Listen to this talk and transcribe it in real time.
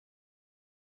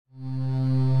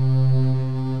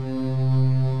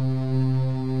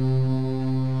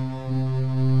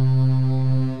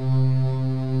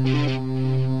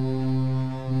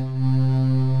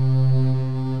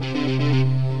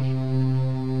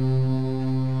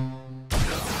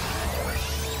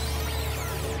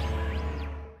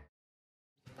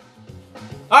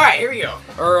Alright, here we go.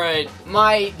 Alright.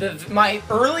 My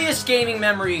earliest gaming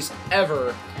memories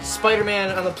ever,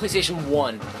 Spider-Man on the PlayStation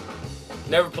 1.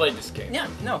 Never played this game. Yeah,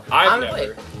 no. I've never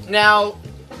never. Played. Now,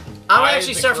 I'm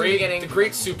actually start from the beginning. The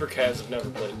great Superkaz have never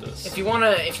played this. If you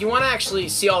wanna actually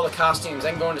see all the costumes,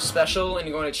 I can go into special and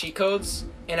you go into cheat codes.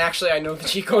 And actually, I know the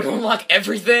cheat code to unlock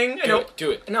everything. Do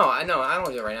it. No, I know. I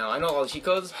don't do it right now. I know all the cheat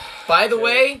codes. By the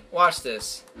way, watch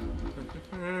this.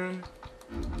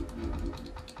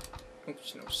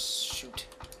 Oops, no, shoot.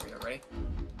 Are you ready?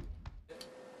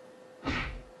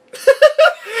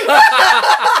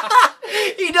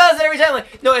 He does it every time.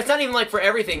 Like, no, it's not even like for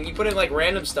everything. You put in like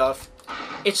random stuff.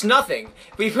 It's nothing.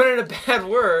 But you put in a bad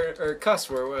word or cuss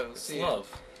word. Wait, let's see.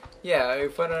 Love. Yeah, we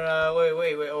put in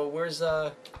wait. Oh, where's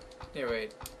Here,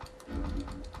 wait.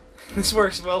 This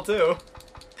works well too.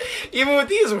 Even with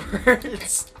these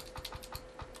words.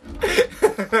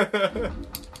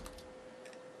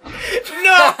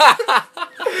 No.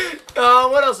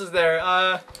 What else is there?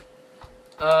 I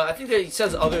think that he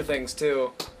says other things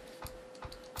too.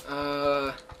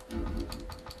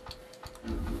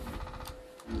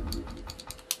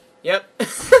 Yep.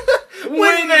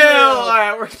 Windmill!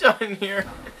 Alright, we're done here.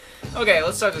 Okay,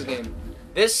 let's start this game.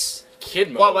 This...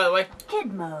 Kid mode. What, by the way?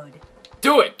 Kid mode.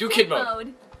 Do it! Do kid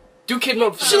mode. Do kid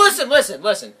mode.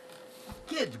 Listen.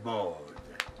 Kid mode.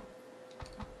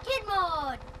 Kid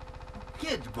mode.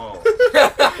 Kid mode.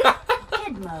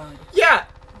 Kid mode. Yeah!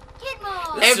 Kid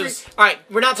mode. This is Alright,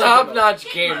 we're not talking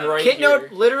top-notch game right Kid here.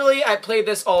 mode, literally, I played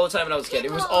this all the time when I was a kid.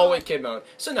 It was always kid mode.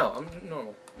 So no, I'm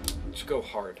normal. Just go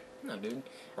hard. No, dude.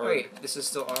 Hard. Wait, this is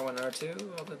still R1,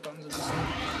 R2? All the buttons are the same?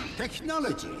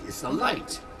 Technology is the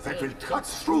light that will cut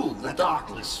through the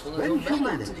darkness when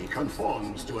humanity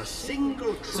conforms to a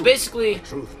single truth. So basically,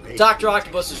 Dr.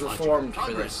 Octopus is reformed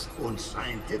for this. And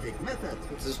scientific method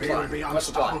This is will plot. be What's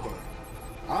the plot? unstoppable.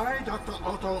 I, Dr.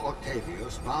 Otto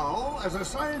Octavius, vow as a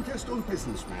scientist and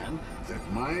businessman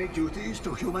that my duties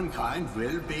to humankind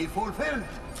will be fulfilled.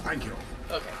 Thank you.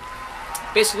 Okay.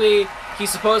 Basically, he's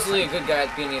supposedly a good guy at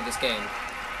the beginning of this game.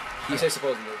 You say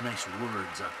supposedly. Nice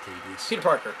words, Octavius. Peter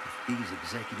Parker. If these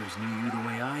executives knew you the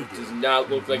way I do. Does not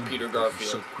look like Peter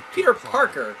Garfield. Peter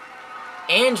Parker.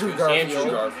 Andrew Garfield.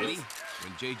 Andrew Garfield.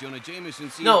 When J. Jonah Jameson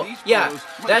sees No, these yeah, photos,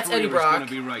 my that's career Eddie is Brock, gonna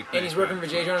be right and he's back working on for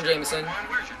J. Jonah Jameson.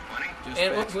 Just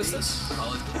And back what's this?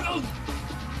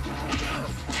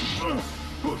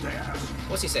 Who dares?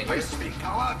 What's he saying here? Face me,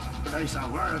 coward. Face a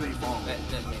worthy foe.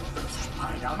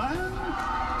 Spider-Man?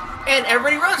 And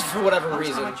everybody runs for whatever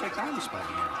reason. I checked out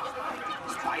Spider-Man.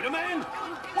 Spider-Man?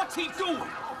 What's he doing?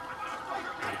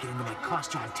 Gotta get into my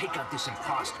costume and take out this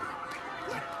imposter.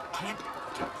 I can't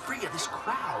get free of this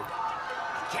crowd.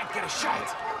 I can't get a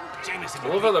shot. Jameson. I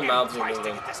love how the mouths are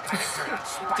moving.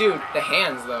 Dude, the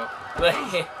hands though.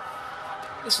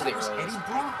 This is the Eddie earliest.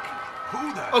 Brock.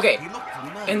 Who the? Okay, He looked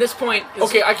familiar. and this point is...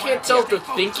 Okay, I can't tell if they're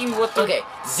thinking what they're Okay,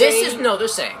 this is... No, they're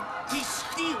saying. He's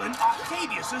stealing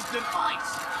Octavius's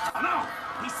device. I know.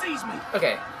 He sees me.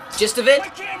 Okay, gist of it, My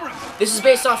camera. this is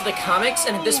based off of the comics,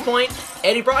 and at this point,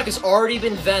 Eddie Brock has already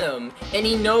been Venom, and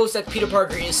he knows that Peter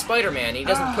Parker is Spider-Man. He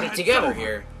doesn't put it together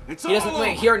here. He doesn't.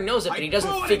 Wait, he already knows it, but he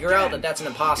doesn't figure out that that's an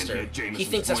imposter. He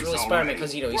thinks that's really Spider-Man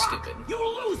because he's stupid. You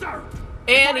loser.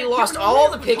 And he lost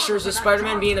all the pictures of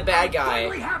Spider-Man being a bad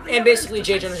guy, and basically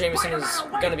J. Jonah Jameson is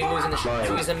gonna be losing the shit.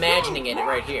 So he's imagining it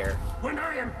right here. When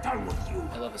I am done with you,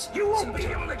 I love this. you won't be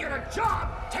able to get a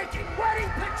job taking wedding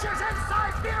pictures in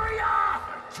Siberia.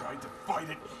 I tried to fight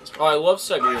it. Oh, I love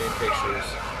Siberian pictures.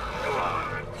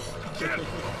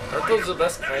 Aren't those the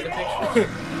best kind of pictures?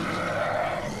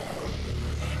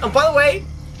 And by the way,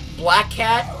 Black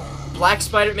Cat, Black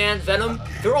Spider-Man, Venom,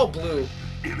 they're all blue.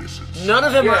 None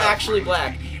of them are actually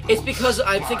black. It's because,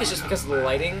 I think it's just because of the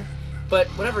lighting, but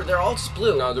whatever, they're all just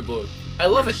blue. No, they're blue. I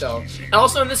love it though. And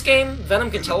also in this game, Venom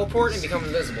can teleport and become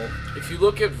invisible. If you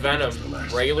look at Venom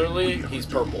regularly, he's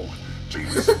purple.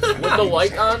 With the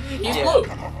light on, he's blue.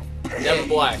 Never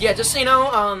black. Yeah, just so you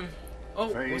know, oh,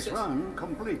 what's Phase this? 1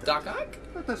 complete. Doc Ock?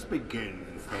 Let us begin.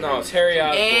 No, it's Harry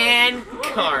Osborn. And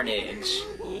Carnage.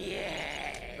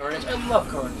 Carnage. I love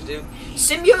Carnage, dude.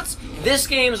 Symbiotes? This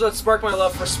game is what sparked my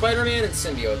love for Spider-Man and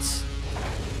symbiotes.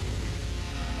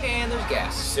 And there's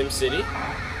gas. SimCity?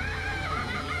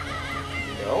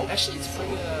 No? Actually, it's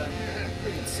pretty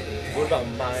good city. What about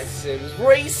My Sims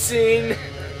Racing?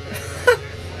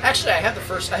 Actually, I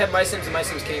have My Sims and My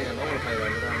Sims Kingdom. I want to play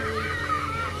that, but I'm really...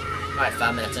 Alright,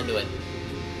 5 minutes into it.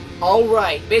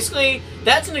 Alright, basically,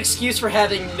 that's an excuse for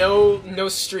having no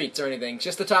streets or anything,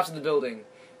 just the tops of the building,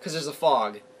 because there's a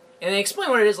fog. And they explain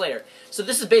what it is later. So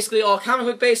this is basically all comic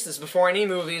book based, this is before any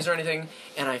movies or anything,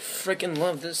 and I freaking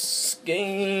love this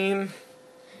game.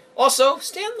 Also,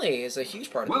 Stanley is a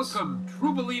huge part of this. Welcome,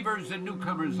 true believers and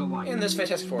newcomers alike. And this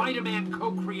Fantastic Four. Spider-Man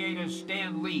co-creator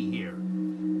Stan Lee here.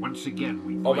 Once again,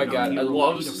 we Oh my find god, our I hero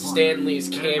love lead upon Stan Lee's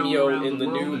better known cameo around in the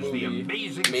new world as the movie,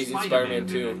 Amazing Spider-Man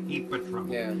 2. in a heap of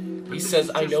trouble. Yeah. But He this says,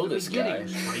 is "I just know the this guy." beginning,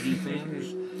 Spidey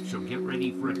fans. So get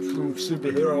ready for a true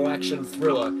Superhero action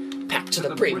thriller, packed to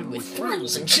the brim with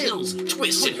thrills and chills,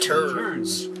 twists and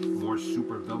turns. More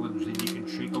super villains than you can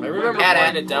shake a I remember At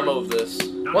playing it. a demo of this.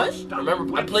 What? I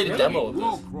remember I played a demo of this.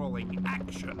 Wall-crawling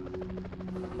action.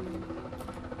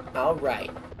 All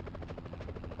right.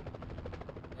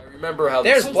 I remember how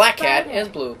There's this Black Cat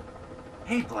and Blue.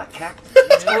 Hey, Black Cat.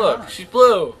 Look, she's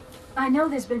blue. I know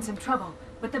there's been some trouble,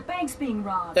 but the bank's being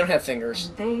robbed. They don't have fingers.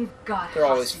 And they've got They're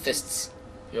always hostages. fists.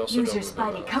 You also Use know your who that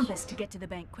Spidey was. compass to get to the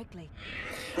bank quickly.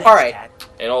 All right.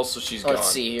 And also she's gone. Let's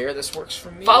see here. This works for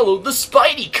me. Follow the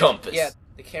Spidey compass. Yeah.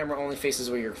 The camera only faces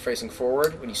where you're facing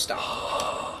forward when you stop.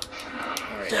 All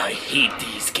right. I hate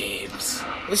these games.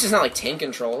 At least it's not like tank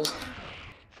controls.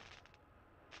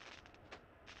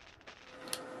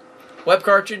 Web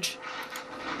cartridge.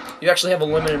 You actually have a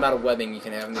limited amount of webbing you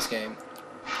can have in this game.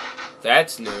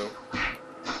 That's new.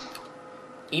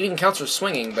 It even counts for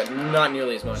swinging, but not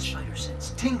nearly as much. Spider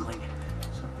sense tingling.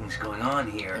 Something's going on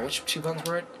And here. which two buttons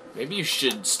were it? Maybe you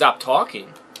should stop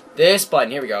talking. This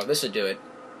button. Here we go. This would do it.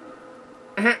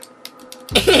 Boom,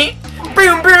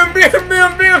 boom, boom,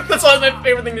 boom, boom. That's always my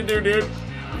favorite thing to do, dude.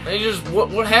 And you just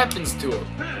what happens to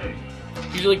him?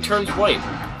 He like turns white.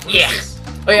 Yeah.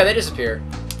 Oh yeah, they disappear.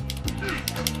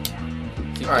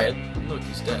 Is he Alright. dead? Look,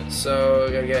 he's dead. So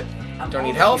we gotta get. Don't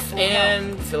need health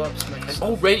and fill up some extra.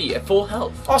 Already at full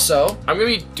health. Also, I'm gonna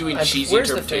be doing cheesy where's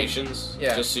the interpretations. thing?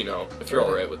 Yeah. Just so you know, if you're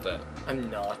alright with that. I'm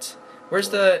not. Where's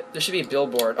the? There should be a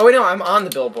billboard. Oh wait, no, I'm on the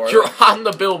billboard. You're on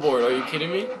the billboard. Are you kidding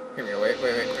me? Here we go. Wait.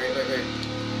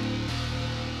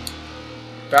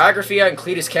 Biography on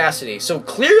Cletus Cassidy. So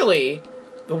clearly,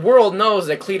 the world knows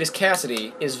that Cletus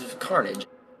Cassidy is Carnage.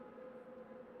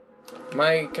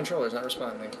 My controller's not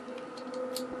responding.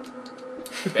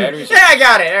 Batteries. Yeah, I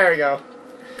got it. There we go.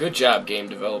 Good job, game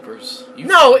developers. You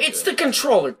No, did it's good. the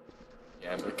controller.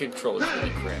 Yeah, but the controller's really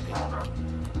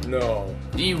crappy. No.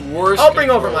 The worst. I'll bring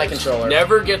over controllers. my controller.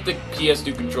 Never get the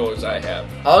PS2 controllers I have.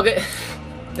 I'll get.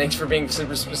 Thanks for being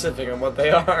super specific on what they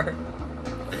are.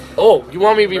 Oh, you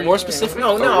want me to be more specific?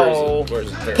 No, Oh, no. Where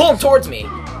is it? There. Pull them towards me.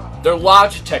 They're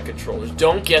Logitech controllers.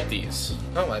 Don't get these.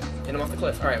 Oh, I hit him off the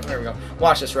cliff. All right, there we go.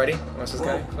 Watch this. Ready? Watch this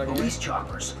guy. Whoa, police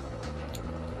choppers.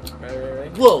 Ready?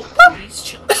 Whoa.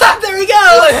 There he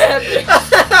goes.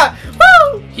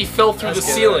 Woo! He fell through That's the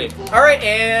good. ceiling. All right,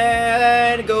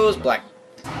 and it goes black.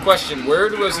 Question: Where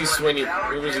was he swinging?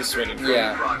 Where was he swinging? from?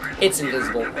 Yeah, it's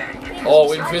invisible.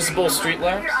 Oh, invisible street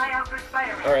lamps.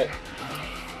 All right.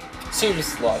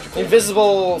 Seems logical.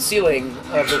 Invisible ceiling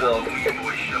of the world.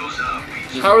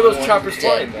 How are those choppers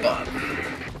flying? Dead then? bug.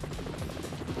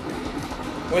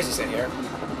 What does he say here?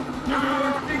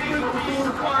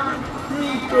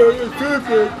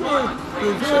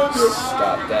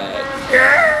 Stop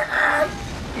that.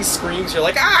 He screams. You're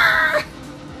like, ah!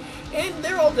 And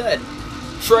they're all dead.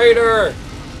 Traitor!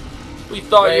 We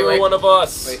thought you were one of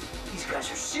us. Wait. These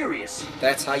guys are serious.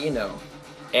 That's how you know.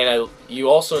 And you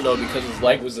also know because his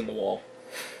leg was in the wall.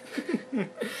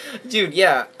 Dude,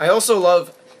 yeah. I also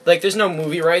love, like, there's no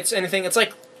movie rights, anything. It's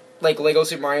like Lego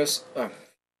Super Mario's. Oh.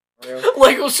 Mario.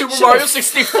 Lego Super Shut Mario up.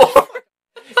 64.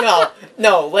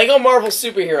 No, Lego Marvel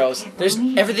superheroes. There's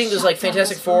everything. There's like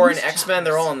Fantastic Four and X-Men.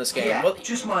 They're all in this game. Yeah, Well,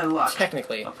 just my luck.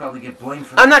 technically, I'll probably get blamed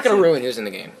for I'm that not gonna too. ruin who's in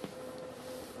the game.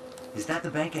 Is that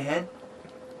the bank ahead?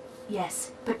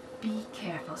 Yes, but be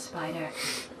careful, Spider.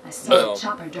 I saw Well, a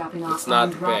chopper dropping off it's not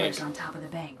armed the robbers bank. on top of the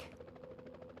bank.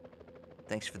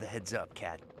 Thanks for the heads up,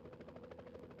 Cat.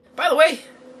 By the way,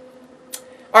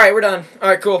 all right, we're done. All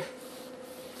right, cool.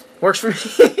 Works for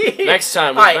me. Next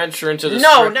time we All right. venture into the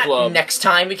No, strip not club. next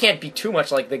time. We can't be too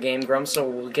much like the Game Grumps, so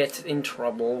we'll get in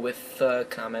trouble with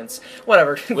comments.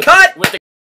 Whatever. With Cut.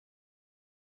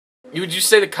 Would you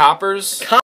say the coppers?